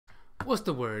What's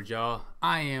the word, y'all?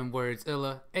 I am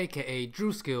werdsillah, aka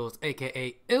Drew Skills,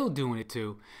 aka Ill Doing It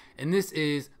Too, and this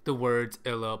is the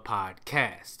werdsillah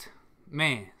podcast.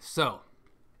 Man, so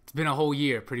it's been a whole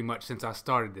year pretty much since I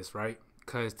started this, right?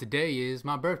 Because today is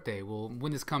my birthday. Well,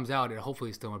 when this comes out,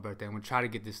 hopefully it's still my birthday. I'm gonna try to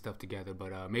get this stuff together,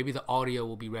 but maybe the audio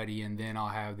will be ready, and then I'll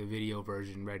have the video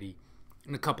version ready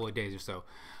in a couple of days or so.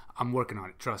 I'm working on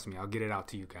it. Trust me, I'll get it out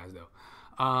to you guys though.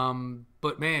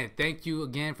 But man, thank you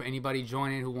again for anybody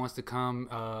joining who wants to come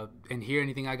and hear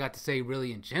anything I got to say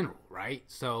really in general, right?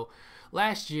 So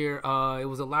last year, it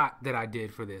was a lot that I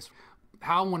did for this.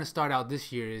 How I want to start out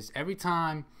this year is every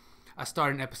time I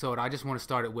start an episode, I just want to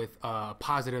start it with a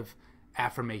positive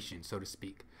affirmation, so to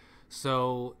speak.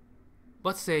 So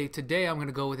let's say today I'm going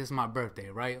to go with, this is my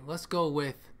birthday, right? Let's go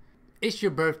with, it's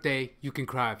your birthday, you can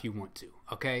cry if you want to.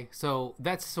 Okay, so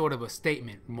that's sort of a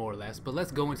statement, more or less, but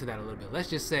let's go into that a little bit. Let's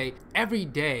just say every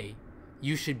day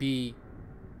you should be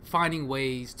finding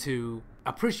ways to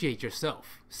appreciate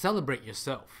yourself, celebrate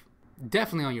yourself.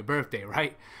 Definitely on your birthday,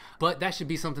 right? But that should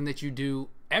be something that you do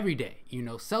every day,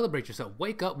 celebrate yourself.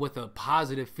 Wake up with a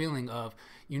positive feeling of,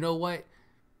 you know what,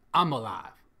 I'm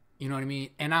alive. You know what I mean?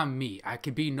 And I'm me. I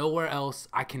could be nowhere else.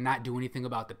 I cannot do anything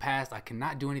about the past. I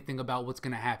cannot do anything about what's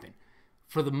going to happen.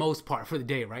 For the most part, for the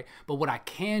day, right? But what I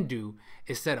can do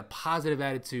is set a positive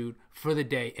attitude for the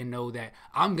day and know that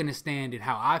I'm going to stand in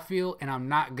how I feel, and I'm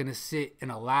not going to sit and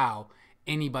allow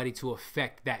anybody to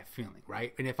affect that feeling,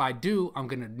 right? And if I do, I'm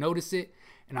going to notice it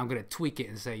and I'm going to tweak it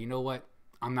and say, you know what?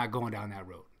 I'm not going down that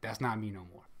road. That's not me no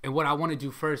more. And what I want to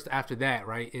do first after that,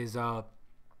 right, is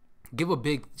give a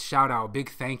big shout out, big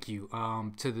thank you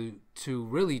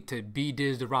to B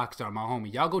Diz the Rockstar, my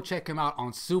homie. Y'all go check him out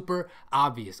on Super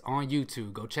Obvious on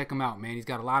YouTube. Go check him out, man. He's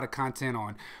got a lot of content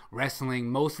on wrestling,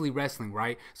 mostly wrestling,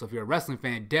 right? So if you're a wrestling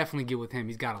fan, definitely get with him.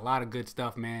 He's got a lot of good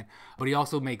stuff, man. But he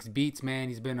also makes beats, man.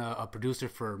 He's been a producer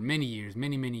for many years,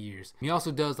 many years. He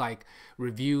also does like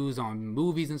reviews on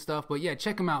movies and stuff. But yeah,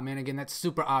 check him out, man. Again, that's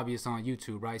Super Obvious on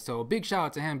YouTube, right? So a big shout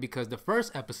out to him, because the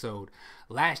first episode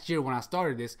last year when I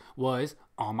started this was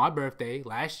on my birthday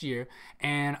last year,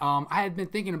 and I had been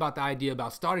thinking about the idea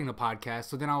about starting a podcast.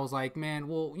 So then I was like, man,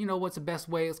 well, you know what's the best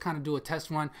way? Let's kind of do a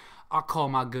test run. I'll call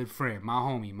my good friend, my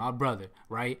homie, my brother,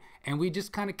 right? And we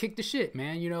just kind of kicked the shit,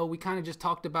 man. We kind of just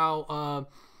talked about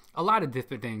a lot of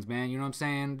different things, man. You know what I'm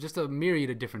saying? Just a myriad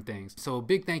of different things. So a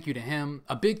big thank you to him.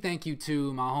 A big thank you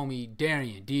to my homie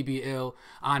Darian, DBL,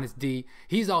 Honest D.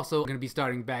 He's also going to be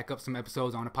starting back up some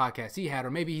episodes on a podcast he had,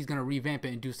 or maybe he's going to revamp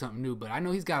it and do something new. But I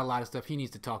know he's got a lot of stuff he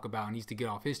needs to talk about and needs to get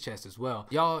off his chest as well.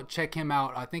 Y'all check him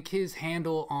out. I think his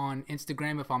handle on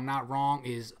Instagram, if I'm not wrong,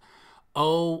 is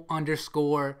O_that_D_VA.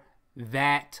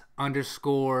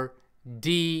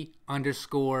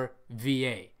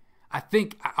 I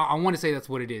think I want to say that's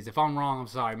what it is. If I'm wrong, I'm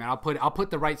sorry, man. I'll put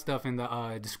the right stuff in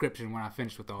the description when I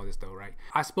finish with all this, though, right?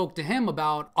 I spoke to him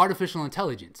about artificial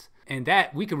intelligence, and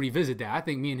that we can revisit that. I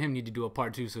think me and him need to do a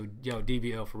part 2. So yo,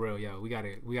 DBL for real, yo, we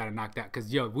gotta knock that,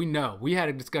 because yo, we had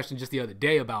a discussion just the other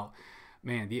day about,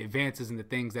 man, the advances and the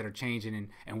things that are changing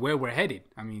and where we're headed.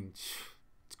 I mean,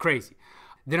 it's crazy.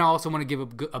 Then I also want to give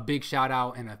a big shout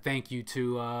out and a thank you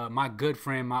to my good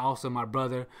friend, my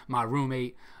brother, my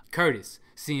roommate, Curtis,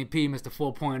 CNP, Mr.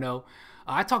 4.0.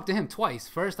 I talked to him twice.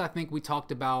 First, I think we talked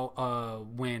about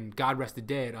when God Rest the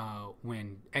Dead,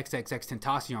 when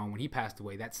XXXTentacion, when he passed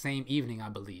away, that same evening, I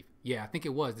believe. Yeah, I think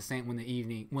it was the same when the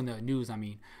news,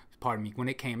 when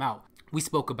it came out. We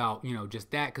spoke about,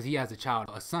 just that, because he has a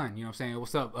son, you know what I'm saying?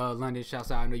 What's up, London? Shouts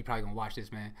out. I know you're probably going to watch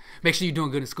this, man. Make sure you're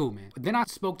doing good in school, man. But then I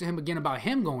spoke to him again about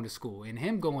him going to school and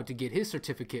him going to get his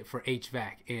certificate for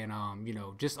HVAC and,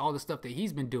 just all the stuff that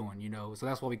he's been doing, So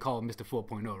that's why we call him Mr.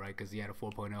 4.0, right? Because he had a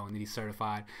 4.0 and then he's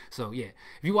certified. So, yeah,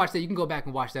 if you watch that, you can go back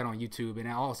and watch that on YouTube. And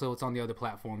also it's on the other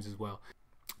platforms as well.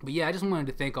 But yeah, I just wanted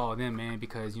to thank all of them, man,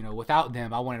 because, without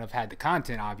them, I wouldn't have had the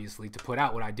content, obviously, to put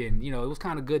out what I did. And, it was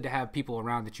kind of good to have people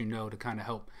around that to kind of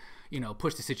help,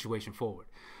 push the situation forward.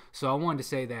 So I wanted to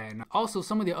say that. And also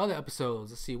some of the other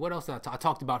episodes, let's see, what else I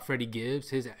talked about Freddie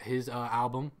Gibbs, his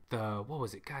album, what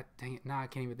was it? God dang it, I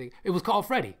can't even think. It was called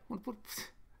Freddie.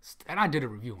 And I did a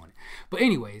review on it. But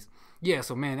anyways, yeah,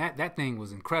 so, man, that thing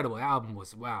was incredible. The album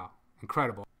was, wow,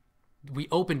 incredible. We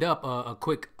opened up a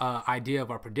quick idea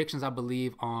of our predictions, I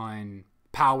believe, on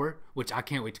Power, which I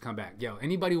can't wait to come back. Yo,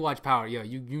 anybody who watch Power, yo,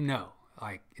 you know,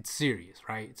 like, it's serious,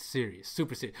 right? It's serious,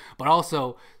 super serious. But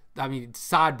also, I mean,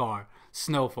 sidebar,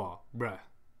 Snowfall, bruh.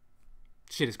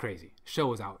 Shit is crazy.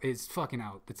 Show is out. It's fucking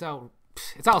out. It's out.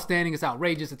 It's outstanding. It's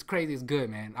outrageous. It's crazy. It's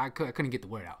good, man. I couldn't get the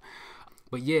word out.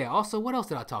 But yeah, also, what else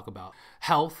did I talk about?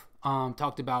 Health.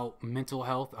 talked about mental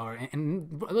health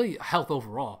and really health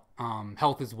overall.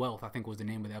 Health is wealth, I think was the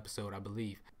name of the episode, I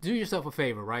believe. Do yourself a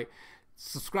favor, right?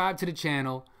 Subscribe to the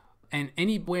channel. And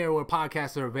anywhere where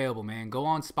podcasts are available, man, go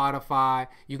on Spotify.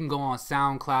 You can go on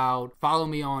SoundCloud. Follow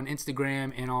me on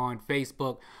Instagram and on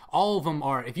Facebook. All of them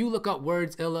are, if you look up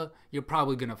Wordsillah, you're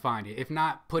probably going to find it. If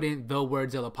not, put in the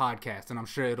Wordsillah podcast, and I'm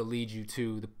sure it'll lead you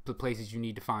to the places you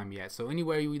need to find me at. So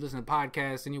anywhere you listen to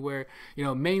podcasts, anywhere,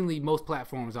 mainly most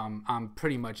platforms I'm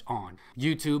pretty much on.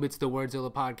 YouTube, it's the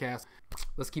Wordsillah podcast.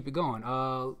 Let's keep it going.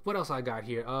 What else I got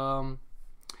here?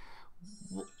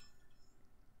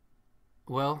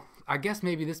 Well, I guess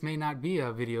maybe this may not be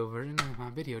a video version. My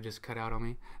video just cut out on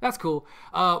me. That's cool.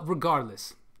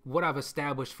 Regardless, what I've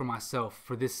established for myself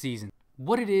for this season,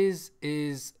 what it is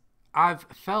I've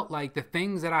felt like the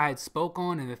things that I had spoke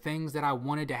on and the things that I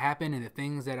wanted to happen and the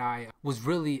things that I was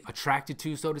really attracted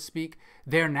to, so to speak,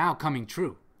 they're now coming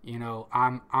true.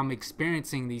 I'm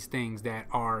experiencing these things that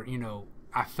are,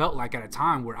 I felt like at a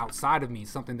time were outside of me,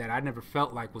 something that I never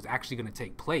felt like was actually going to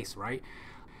take place, right?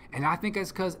 And I think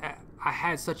it's because I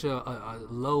had such a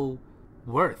low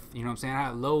worth, you know what I'm saying? I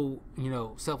had low,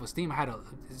 self-esteem. I had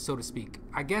so to speak,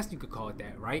 I guess you could call it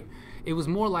that, right? It was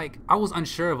more like I was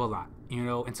unsure of a lot,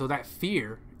 and so that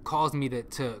fear caused me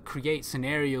to create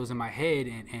scenarios in my head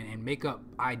and make up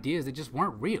ideas that just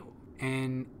weren't real.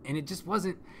 And it just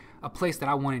wasn't a place that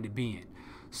I wanted to be in.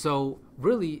 So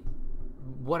really,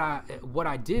 what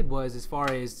I did was, as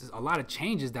far as a lot of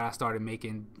changes that I started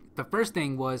making, the first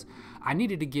thing was I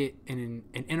needed to get an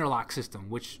interlock system,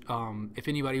 which if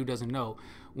anybody who doesn't know,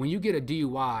 when you get a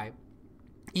DUI,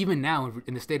 even now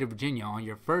in the state of Virginia, on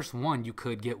your first one, you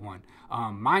could get one.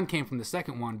 Mine came from the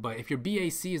second one, but if your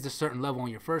BAC is a certain level on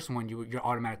your first one, you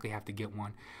automatically have to get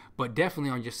one. But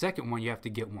definitely on your second one, you have to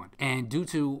get one. And due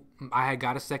to, I had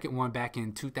got a second one back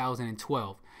in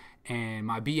 2012. And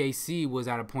my BAC was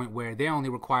at a point where they only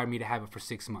required me to have it for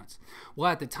 6 months.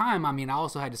 Well, at the time, I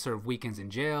also had to serve weekends in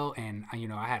jail, and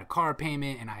I had a car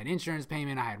payment, and I had insurance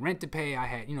payment, I had rent to pay, I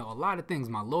had a lot of things,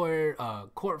 my lawyer,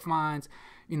 court fines,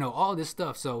 all this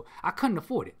stuff. So I couldn't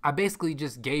afford it. I basically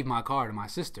just gave my car to my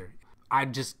sister. I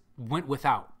just went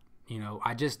without.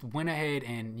 I just went ahead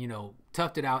and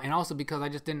toughed it out, and also because I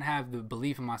just didn't have the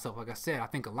belief in myself. Like I said, I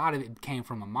think a lot of it came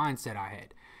from a mindset I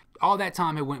had. All that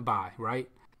time it went by, right?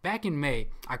 Back in May,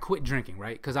 I quit drinking,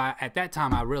 right? Because at that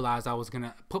time, I realized I was going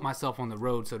to put myself on the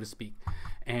road, so to speak.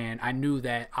 And I knew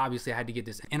that, obviously, I had to get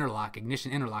this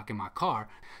ignition interlock in my car.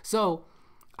 So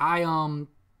I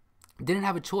didn't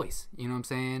have a choice, you know what I'm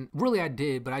saying? Really, I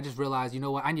did, but I just realized, you know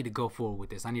what? I need to go forward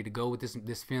with this. I need to go with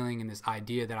this feeling and this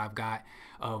idea that I've got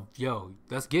of, yo,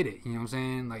 let's get it. You know what I'm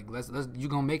saying? Like,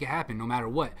 you're going to make it happen no matter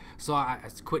what. So I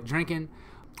quit drinking.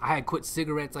 I had quit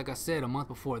cigarettes, like I said, a month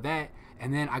before that.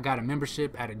 And then I got a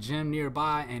membership at a gym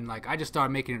nearby, and I just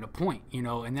started making it a point,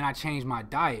 and then I changed my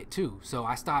diet too. So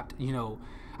I stopped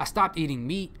eating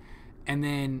meat, and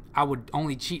then I would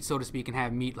only cheat, so to speak, and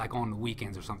have meat like on the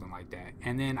weekends or something like that.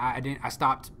 And then I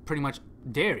stopped pretty much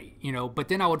dairy, but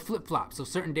then I would flip-flop. So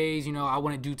certain days, I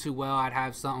wouldn't do too well. I'd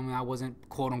have something I wasn't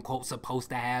quote unquote supposed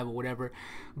to have or whatever.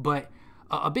 But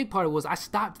a big part of it was I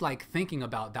stopped thinking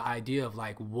about the idea of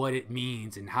what it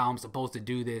means and how I'm supposed to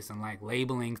do this and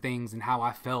labeling things and how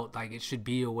I felt like it should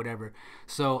be or whatever.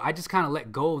 So I just kind of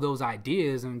let go of those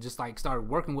ideas and just started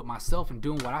working with myself and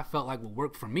doing what I felt like would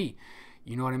work for me.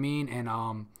 You know what I mean? And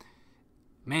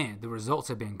man, the results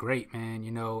have been great, man.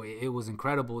 It was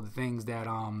incredible, the things that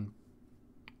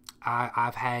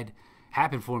I've had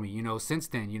happen for me, since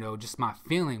then, just my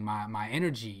feeling, my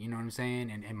energy, you know what I'm saying,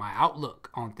 and my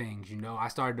outlook on things, I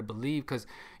started to believe, because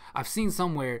I've seen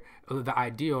somewhere the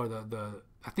idea, or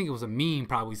I think it was a meme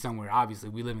probably somewhere. Obviously,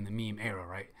 we live in the meme era,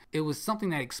 right? It was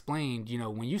something that explained,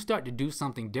 when you start to do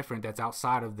something different that's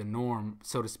outside of the norm,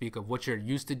 so to speak, of what you're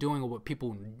used to doing or what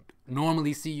people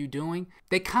normally see you doing,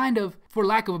 they kind of, for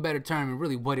lack of a better term, and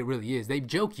really what it really is, they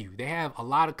joke you. They have a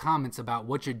lot of comments about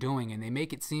what you're doing, and they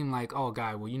make it seem like, oh,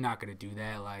 guy, well, you're not going to do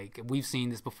that. Like, we've seen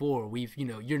this before.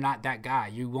 You're not that guy.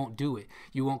 You won't do it.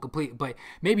 You won't complete. But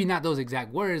maybe not those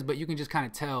exact words, but you can just kind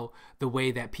of tell the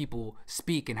way that people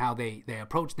speak and how they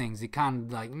approach things. It kind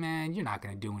of like, man, you're not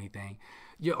going to do anything.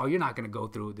 You're not going to go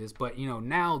through this. But,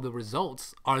 now the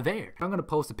results are there. I'm going to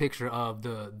post a picture of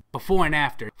the before and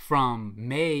after from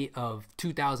May of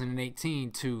 2018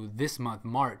 to this month,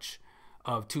 March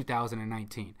of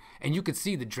 2019. And you could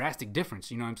see the drastic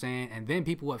difference, you know what I'm saying? And then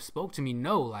people who have spoke to me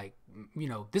know,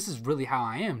 this is really how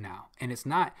I am now. And it's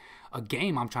not a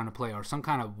game I'm trying to play or some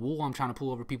kind of wool I'm trying to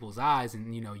pull over people's eyes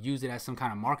and, use it as some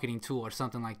kind of marketing tool or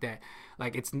something like that.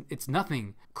 It's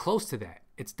nothing close to that.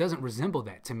 it doesn't resemble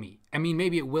that to me. I mean,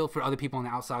 maybe it will for other people on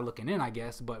the outside looking in, I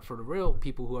guess, but for the real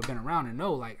people who have been around and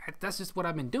know, like, that's just what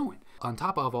I've been doing. On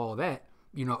top of all that,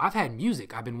 you know, I've had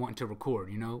music I've been wanting to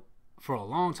record, you know, for a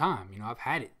long time. You know, I've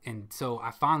had it. And so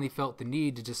I finally felt the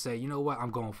need to just say, you know what,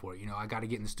 I'm going for it. You know, I got to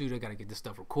get in the studio, got to get this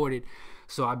stuff recorded.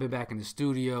 So I've been back in the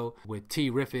studio with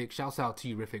T-Rific. Shouts out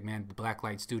T-Rific, man.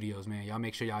 Blacklight Studios, man. Y'all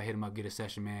make sure y'all hit him up, get a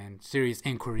session, man. Serious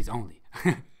inquiries only.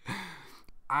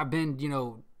 I've been, you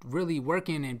know, really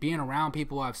working and being around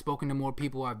people. I've spoken to more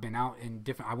people. I've been out in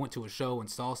different, I went to a show and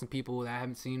saw some people that I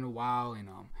haven't seen in a while. And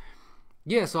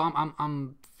yeah, so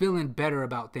I'm feeling better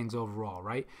about things overall,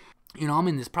 right? You know, I'm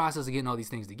in this process of getting all these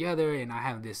things together, and I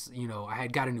have this, you know, I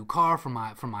had got a new car from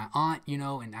my aunt, you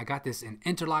know, and I got this an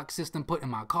interlock system put in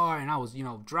my car, and I was, you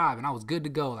know, driving. I was good to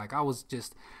go. Like, I was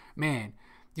just, man,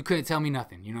 you couldn't tell me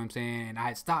nothing, you know what I'm saying? And I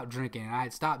had stopped drinking, and I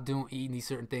had stopped eating these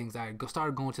certain things. I had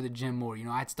started going to the gym more, you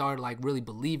know. I had started, like, really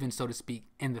believing, so to speak,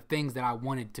 in the things that I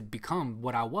wanted to become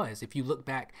what I was. If you look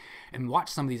back and watch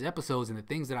some of these episodes and the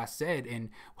things that I said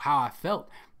and how I felt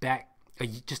back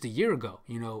just a year ago,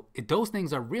 you know, those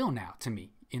things are real now to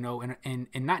me, you know, and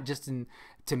not just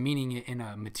to meaning it in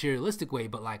a materialistic way,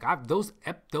 but like those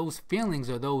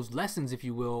feelings or those lessons, if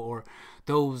you will, or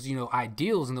those, you know,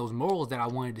 ideals and those morals that I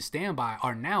wanted to stand by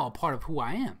are now a part of who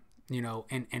I am, you know,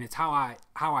 and it's how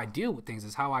I deal with things.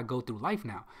 It's how I go through life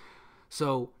now.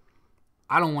 So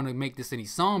I don't want to make this any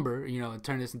somber, you know, and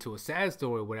turn this into a sad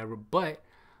story or whatever, but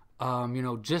you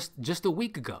know, just a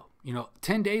week ago, you know,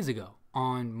 10 days ago,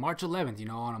 on March 11th, you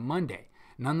know, on a Monday,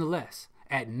 nonetheless,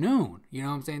 at noon, you know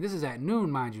what I'm saying? This is at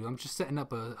noon, mind you. I'm just setting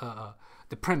up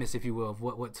the premise, if you will, of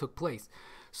what took place.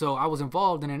 So I was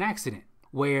involved in an accident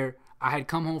where I had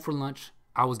come home for lunch.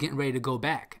 I was getting ready to go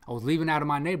back. I was leaving out of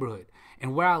my neighborhood.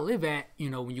 And where I live at, you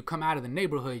know, when you come out of the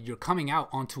neighborhood, you're coming out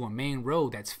onto a main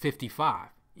road that's 55,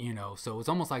 you know, so it's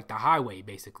almost like the highway,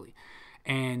 basically.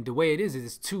 And the way it is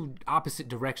it's two opposite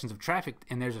directions of traffic,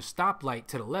 and there's a stoplight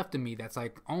to the left of me that's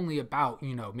like only about,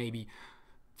 you know, maybe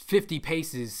 50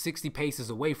 paces, 60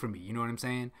 paces away from me, you know what I'm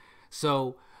saying?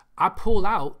 So I pull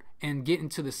out and get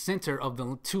into the center of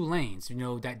the two lanes, you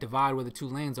know, that divide where the two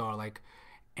lanes are, like,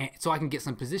 and so I can get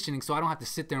some positioning, so I don't have to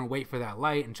sit there and wait for that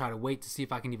light and try to wait to see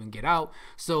if I can even get out.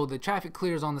 So the traffic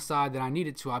clears on the side that I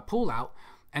needed to. I pull out,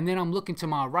 and then I'm looking to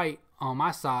my right on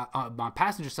my side, my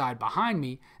passenger side behind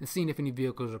me, and seeing if any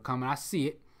vehicles are coming. I see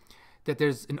it, that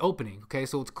there's an opening, okay,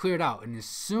 so it's cleared out. And as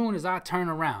soon as I turn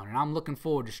around and I'm looking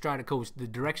forward to try to coach the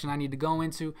direction I need to go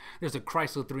into, there's a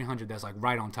Chrysler 300 that's like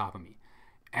right on top of me.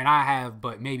 And I have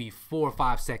but maybe 4 or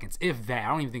 5 seconds, if that. I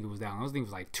don't even think it was that long. I think it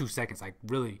was like 2 seconds. Like,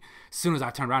 really, as soon as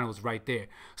I turned around, it was right there.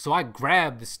 So I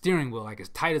grabbed the steering wheel like as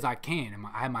tight as I can, and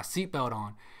I had my seatbelt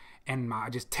on, and I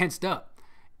just tensed up.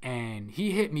 And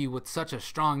he hit me with such a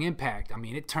strong impact. I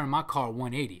mean, it turned my car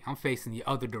 180. I'm facing the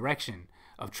other direction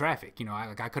of traffic. You know,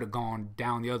 I could have gone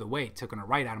down the other way, taken a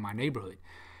right out of my neighborhood.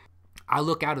 I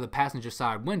look out of the passenger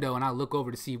side window, and I look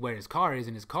over to see where his car is,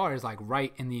 and his car is like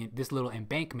right in this little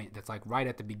embankment that's like right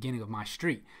at the beginning of my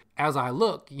street. As I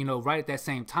look, you know, right at that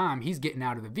same time, he's getting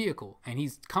out of the vehicle, and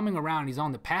he's coming around. He's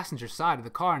on the passenger side of the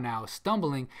car now,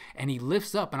 stumbling, and he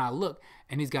lifts up, and I look,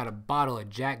 and he's got a bottle of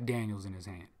Jack Daniels in his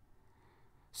hand.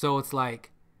 So it's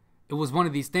like, it was one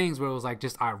of these things where it was like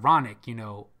just ironic, you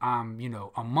know, I'm, you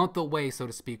know, a month away, so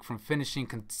to speak, from finishing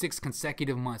 6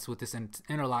 consecutive months with this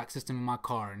interlock system in my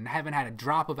car, and I haven't had a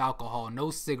drop of alcohol,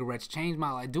 no cigarettes, changed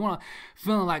my life,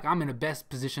 feeling like I'm in the best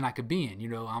position I could be in. You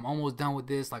know, I'm almost done with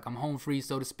this, like I'm home free,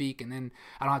 so to speak, and then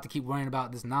I don't have to keep worrying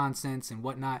about this nonsense and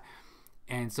whatnot.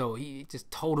 And so he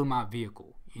just totaled my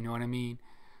vehicle, you know what I mean?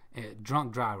 A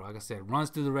drunk driver, like I said, runs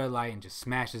through the red light and just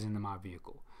smashes into my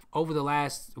vehicle. Over the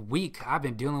last week, I've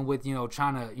been dealing with, you know,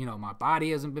 trying to, you know, my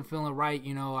body hasn't been feeling right.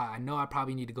 You know I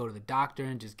probably need to go to the doctor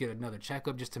and just get another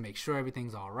checkup just to make sure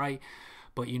everything's all right.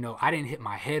 But, you know, I didn't hit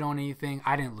my head on anything.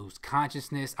 I didn't lose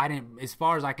consciousness. As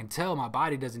far as I can tell, my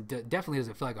body definitely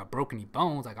doesn't feel like I've broken any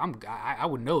bones. Like I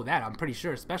would know that. I'm pretty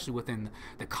sure, especially within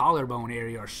the collarbone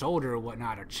area or shoulder or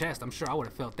whatnot, or chest. I'm sure I would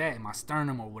have felt that in my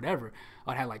sternum or whatever.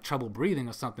 I'd had like trouble breathing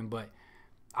or something, but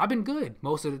I've been good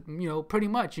most of the, you know, pretty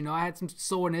much. You know, I had some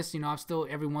soreness, you know, I'm still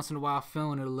every once in a while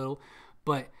feeling it a little,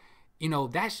 but, you know,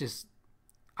 that's just,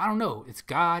 I don't know, it's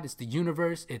God, it's the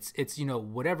universe, it's, you know,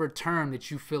 whatever term that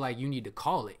you feel like you need to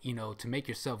call it, you know, to make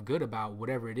yourself good about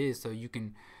whatever it is, so you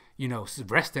can, you know,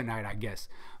 rest at night, I guess,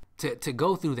 to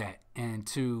go through that, and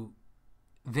to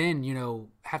then, you know,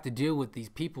 have to deal with these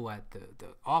people at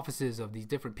the offices of these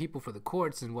different people for the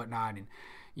courts and whatnot, and,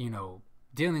 you know,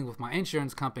 dealing with my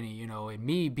insurance company, you know, and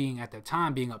me being at the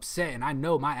time being upset, and I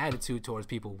know my attitude towards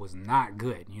people was not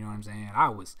good, you know what I'm saying? I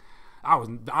was I was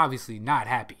obviously not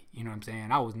happy. You know what I'm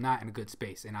saying? I was not in a good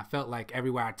space. And I felt like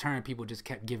everywhere I turned, people just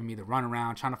kept giving me the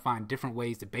runaround, trying to find different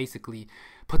ways to basically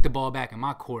put the ball back in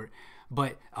my court.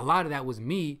 But a lot of that was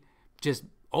me just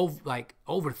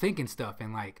overthinking stuff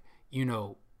and like, you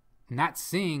know, not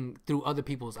seeing through other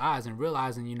people's eyes and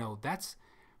realizing, you know, that's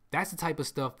the type of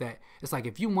stuff that it's like,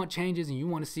 if you want changes and you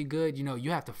want to see good, you know,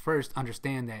 you have to first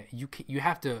understand that you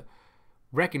have to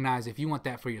recognize, if you want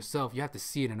that for yourself, you have to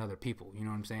see it in other people. You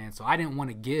know what I'm saying? So I didn't want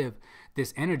to give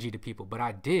this energy to people, but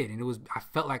I did. And I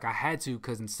felt like I had to,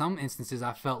 because in some instances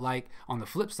I felt like, on the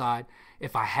flip side,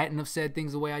 if I hadn't have said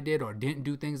things the way I did or didn't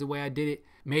do things the way I did it,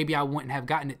 maybe I wouldn't have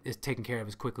gotten it taken care of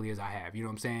as quickly as I have. You know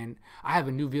what I'm saying? I have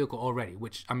a new vehicle already,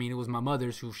 which, I mean, it was my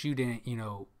mother's, who she didn't, you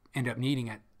know, end up needing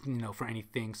it, you know, for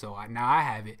anything. So now I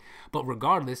have it. But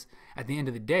regardless, at the end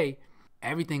of the day,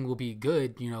 everything will be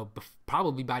good, you know,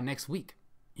 probably by next week.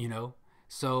 You know,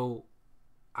 so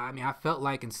I mean, I felt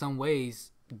like in some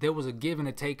ways there was a give and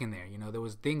a take in there. You know, there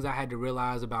was things I had to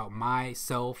realize about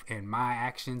myself and my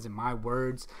actions and my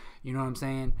words. You know what I'm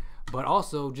saying? But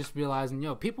also just realizing,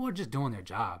 people are just doing their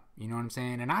job. You know what I'm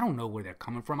saying? And I don't know where they're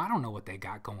coming from. I don't know what they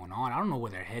got going on. I don't know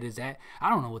where their head is at. I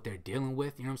don't know what they're dealing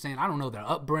with. You know what I'm saying? I don't know their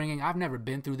upbringing. I've never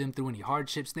been through any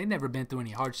hardships. They've never been through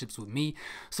any hardships with me.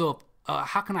 So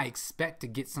how can I expect to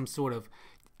get some sort of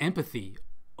empathy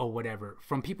or whatever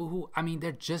from people who, I mean,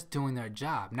 they're just doing their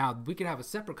job? Now, we could have a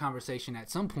separate conversation at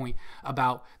some point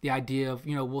about the idea of,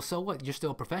 well, so what? You're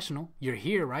still a professional. You're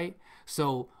here, right?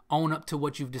 So own up to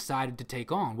what you've decided to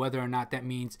take on, whether or not that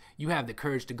means you have the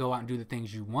courage to go out and do the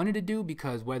things you wanted to do,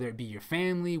 because whether it be your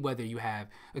family, whether you have,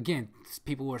 again,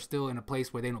 people who are still in a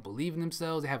place where they don't believe in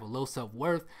themselves, they have a low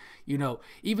self-worth,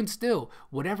 even still,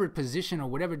 whatever position or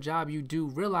whatever job you do,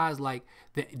 realize like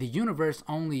the universe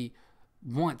only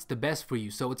wants the best for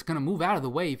you. So it's going to move out of the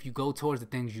way if you go towards the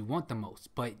things you want the most.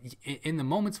 But in the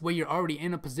moments where you're already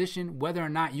in a position, whether or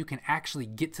not you can actually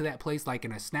get to that place like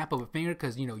in a snap of a finger,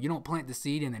 because you don't plant the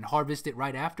seed and then harvest it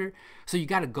right after. So you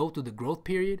got to go through the growth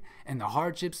period and the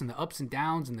hardships and the ups and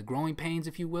downs and the growing pains,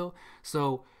 if you will.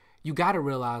 So you got to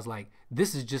realize like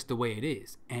this is just the way it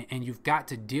is, and you've got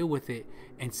to deal with it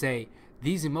and say,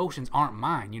 these emotions aren't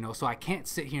mine, so I can't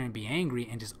sit here and be angry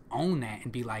and just own that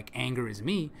and be like, anger is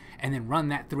me, and then run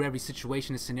that through every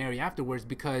situation and scenario afterwards,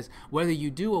 because whether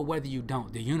you do or whether you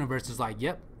don't, the universe is like,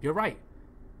 yep, you're right.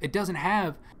 It doesn't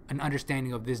have an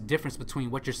understanding of this difference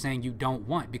between what you're saying you don't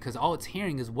want, because all it's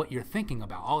hearing is what you're thinking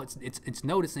about. All it's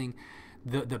noticing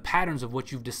the patterns of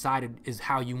what you've decided is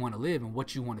how you want to live and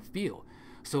what you want to feel.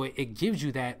 So it gives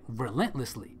you that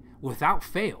relentlessly, without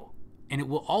fail, and it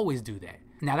will always do that.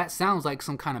 Now that sounds like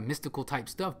some kind of mystical type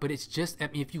stuff, but it's just, I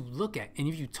mean, if you look at and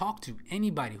if you talk to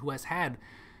anybody who has had,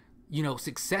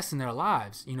 success in their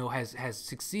lives, has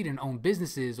succeeded and owned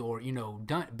businesses, or,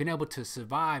 been able to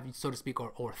survive, so to speak,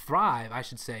 or thrive, I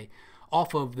should say,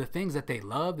 off of the things that they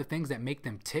love, the things that make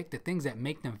them tick, the things that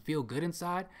make them feel good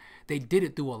inside, they did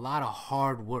it through a lot of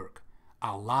hard work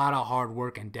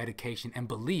and dedication and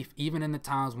belief, even in the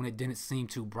times when it didn't seem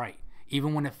too bright.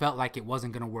 Even when it felt like it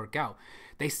wasn't going to work out,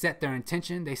 they set their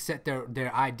intention, they set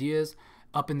their ideas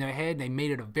up in their head. They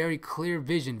made it a very clear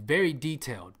vision, very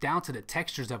detailed, down to the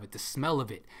textures of it, the smell of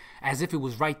it, as if it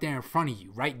was right there in front of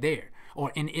you, right there.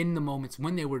 Or in the moments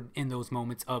when they were in those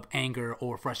moments of anger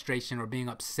or frustration or being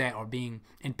upset or being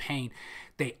in pain,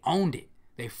 they owned it,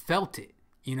 they felt it,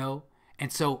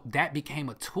 And so that became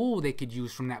a tool they could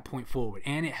use from that point forward.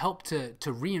 And it helped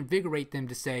to reinvigorate them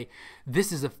to say,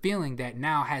 this is a feeling that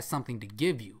now has something to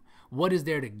give you. What is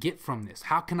there to get from this?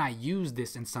 How can I use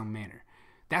this in some manner?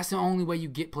 That's the only way you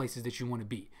get places that you want to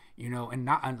be, and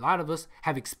not a lot of us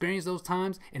have experienced those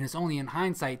times. And it's only in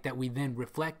hindsight that we then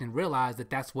reflect and realize that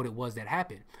that's what it was that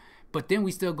happened. But then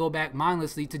we still go back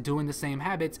mindlessly to doing the same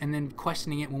habits and then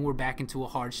questioning it when we're back into a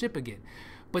hardship again.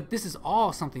 But this is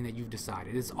all something that you've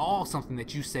decided. It's all something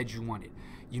that you said you wanted.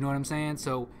 You know what I'm saying?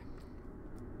 So,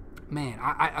 man,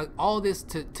 I all this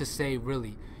to say,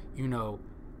 really,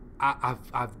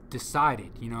 I've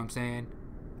decided. You know what I'm saying?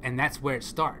 And that's where it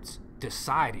starts,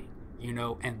 deciding.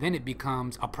 And then it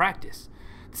becomes a practice.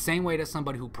 The same way that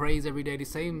somebody who prays every day, the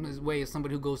same way as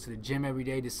somebody who goes to the gym every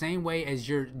day, the same way as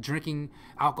you're drinking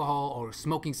alcohol or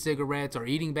smoking cigarettes or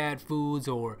eating bad foods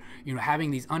or,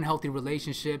 having these unhealthy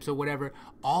relationships or whatever,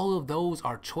 all of those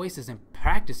are choices and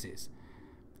practices.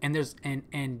 And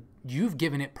and you've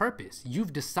given it purpose.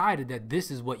 You've decided that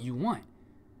this is what you want.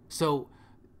 So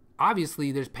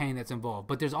obviously there's pain that's involved,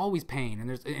 but there's always pain,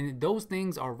 and those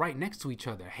things are right next to each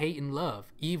other. Hate and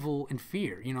love, evil and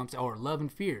fear, or love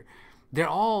and fear. They're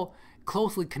all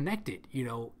closely connected,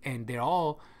 and they're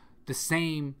all the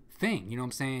same thing. You know what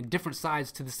I'm saying? Different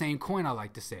sides to the same coin, I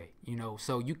like to say. You know,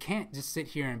 so you can't just sit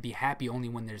here and be happy only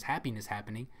when there's happiness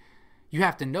happening. You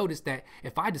have to notice that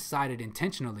if I decided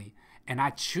intentionally and I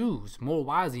choose more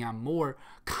wisely, I'm more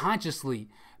consciously,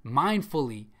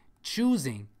 mindfully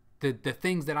choosing the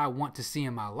things that I want to see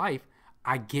in my life,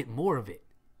 I get more of it.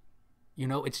 You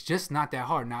know, it's just not that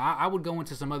hard. Now, I would go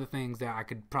into some other things that I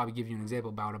could probably give you an example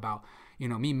about, you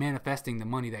know, me manifesting the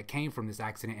money that came from this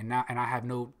accident, and I have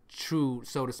no true,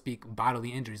 so to speak, bodily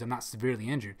injuries. I'm not severely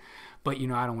injured, but, you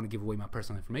know, I don't want to give away my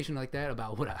personal information like that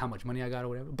about how much money I got or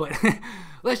whatever. But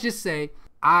let's just say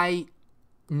I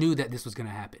knew that this was going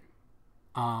to happen.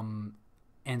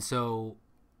 And so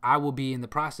I will be in the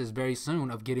process very soon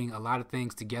of getting a lot of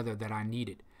things together that I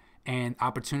needed. And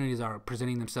opportunities are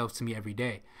presenting themselves to me every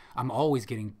day. I'm always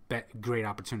getting great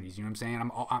opportunities. You know what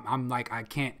I'm saying? I'm like, I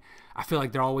feel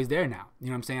like they're always there now. You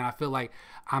know what I'm saying? I feel like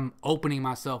I'm opening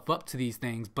myself up to these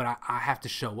things, but I have to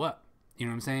show up. You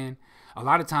know what I'm saying? A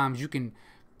lot of times you can,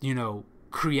 you know,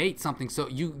 create something. So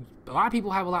a lot of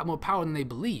people have a lot more power than they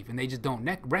believe, and they just don't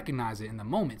recognize it in the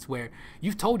moments where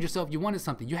you've told yourself you wanted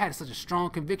something. You had such a strong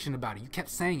conviction about it. You kept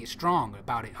saying it strong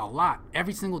about it a lot.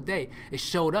 Every single day it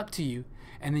showed up to you,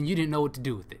 and then you didn't know what to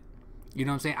do with it. You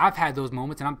know what I'm saying? I've had those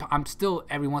moments, and I'm still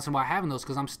every once in a while having those,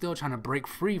 because I'm still trying to break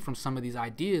free from some of these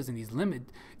ideas and these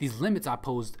limits I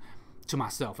posed to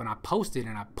myself, and I posted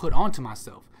and I put onto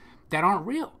myself that aren't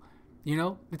real. You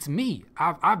know, it's me.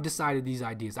 I've decided these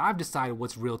ideas. I've decided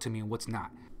what's real to me and what's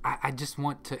not. I just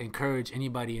want to encourage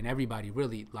anybody and everybody,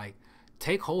 really, like,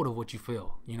 take hold of what you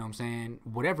feel, you know what I'm saying?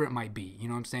 Whatever it might be, you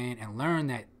know what I'm saying? And learn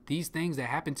that these things that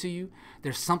happen to you,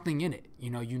 there's something in it.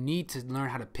 You know, you need to learn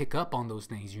how to pick up on those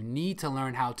things. You need to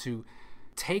learn how to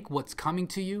take what's coming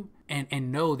to you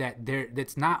and know that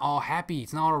that's not all happy.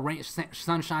 It's not all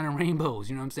sunshine and rainbows.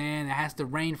 You know what I'm saying? It has to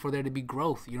rain for there to be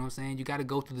growth. You know what I'm saying? You got to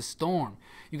go through the storm.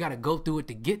 You got to go through it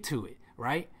to get to it,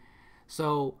 right?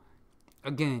 So,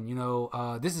 again, you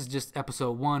know, this is just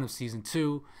episode 1 of season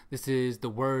 2. This is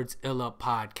the werdsillah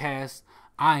podcast.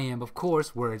 I am, of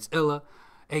course, werdsillah,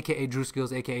 aka Drew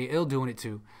Skills, aka Ill Doing It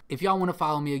Too. If y'all want to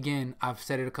follow me, again, I've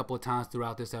said it a couple of times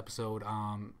throughout this episode.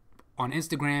 On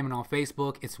Instagram and on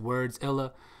Facebook, it's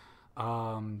werdsillah.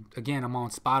 Again, I'm on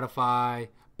Spotify,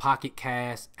 Pocket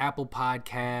Cast, Apple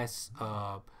Podcasts.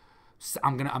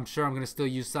 I'm sure I'm gonna still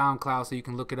use SoundCloud, so you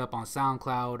can look it up on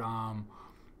SoundCloud.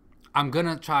 I'm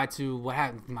gonna try to, what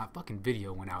happened, my fucking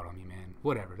video went out on me, man.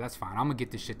 Whatever, that's fine. I'm gonna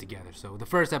get this shit together. So the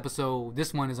first episode,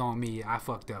 this one is on me. I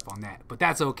fucked up on that, but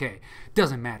that's okay.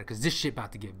 Doesn't matter, because this shit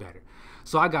about to get better.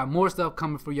 So I got more stuff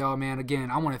coming for y'all, man. Again,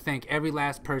 I want to thank every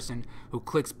last person who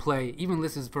clicks play, even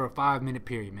listens for a 5-minute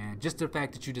period, man. Just the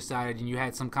fact that you decided and you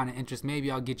had some kind of interest,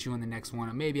 maybe I'll get you in the next one,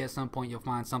 or maybe at some point you'll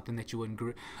find something that you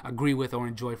would agree with or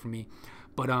enjoy from me.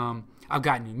 But I've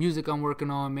got new music I'm working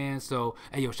on, man. So,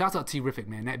 hey, yo, shouts out T-Rific,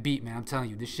 man. That beat, man, I'm telling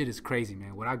you, this shit is crazy,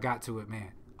 man. What I got to it,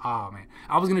 man. Oh, man.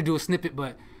 I was going to do a snippet,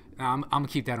 but I'm going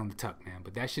to keep that on the tuck, man.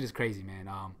 But that shit is crazy, man.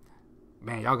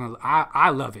 Man, y'all going to, I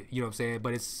love it, you know what I'm saying?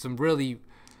 But it's some really,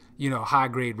 you know,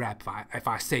 high-grade rap, if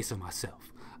I say so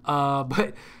myself.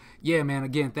 But, yeah, man,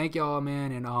 again, thank y'all,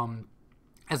 man. And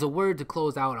as a word to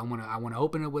close out, I want to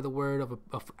open it with a word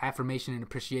of affirmation and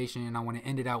appreciation, and I want to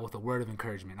end it out with a word of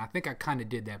encouragement. I think I kind of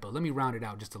did that, but let me round it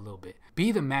out just a little bit.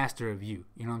 Be the master of you.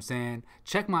 You know what I'm saying?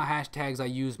 Check my hashtags I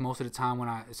use most of the time when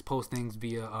I post things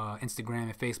via Instagram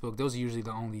and Facebook. Those are usually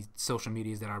the only social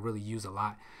medias that I really use a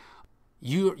lot.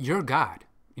 You're God.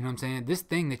 You know what I'm saying? This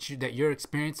thing that you're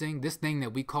experiencing, this thing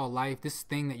that we call life, this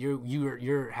thing that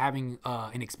you're having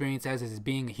an experience as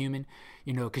being a human,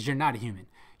 you know, because you're not a human.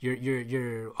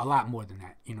 You're a lot more than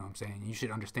that. You know what I'm saying? You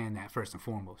should understand that first and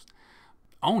foremost.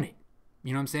 Own it.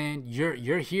 You know what I'm saying?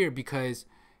 You're here because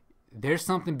there's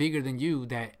something bigger than you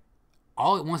that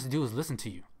all it wants to do is listen to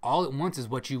you. All it wants is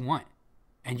what you want,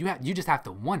 and you just have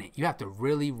to want it. You have to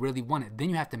really, really want it.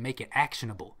 Then you have to make it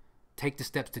actionable. Take the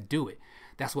steps to do it.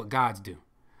 That's what gods do.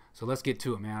 So let's get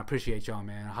to it, man. I appreciate y'all,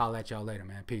 man. I'll holler at y'all later,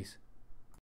 man. Peace.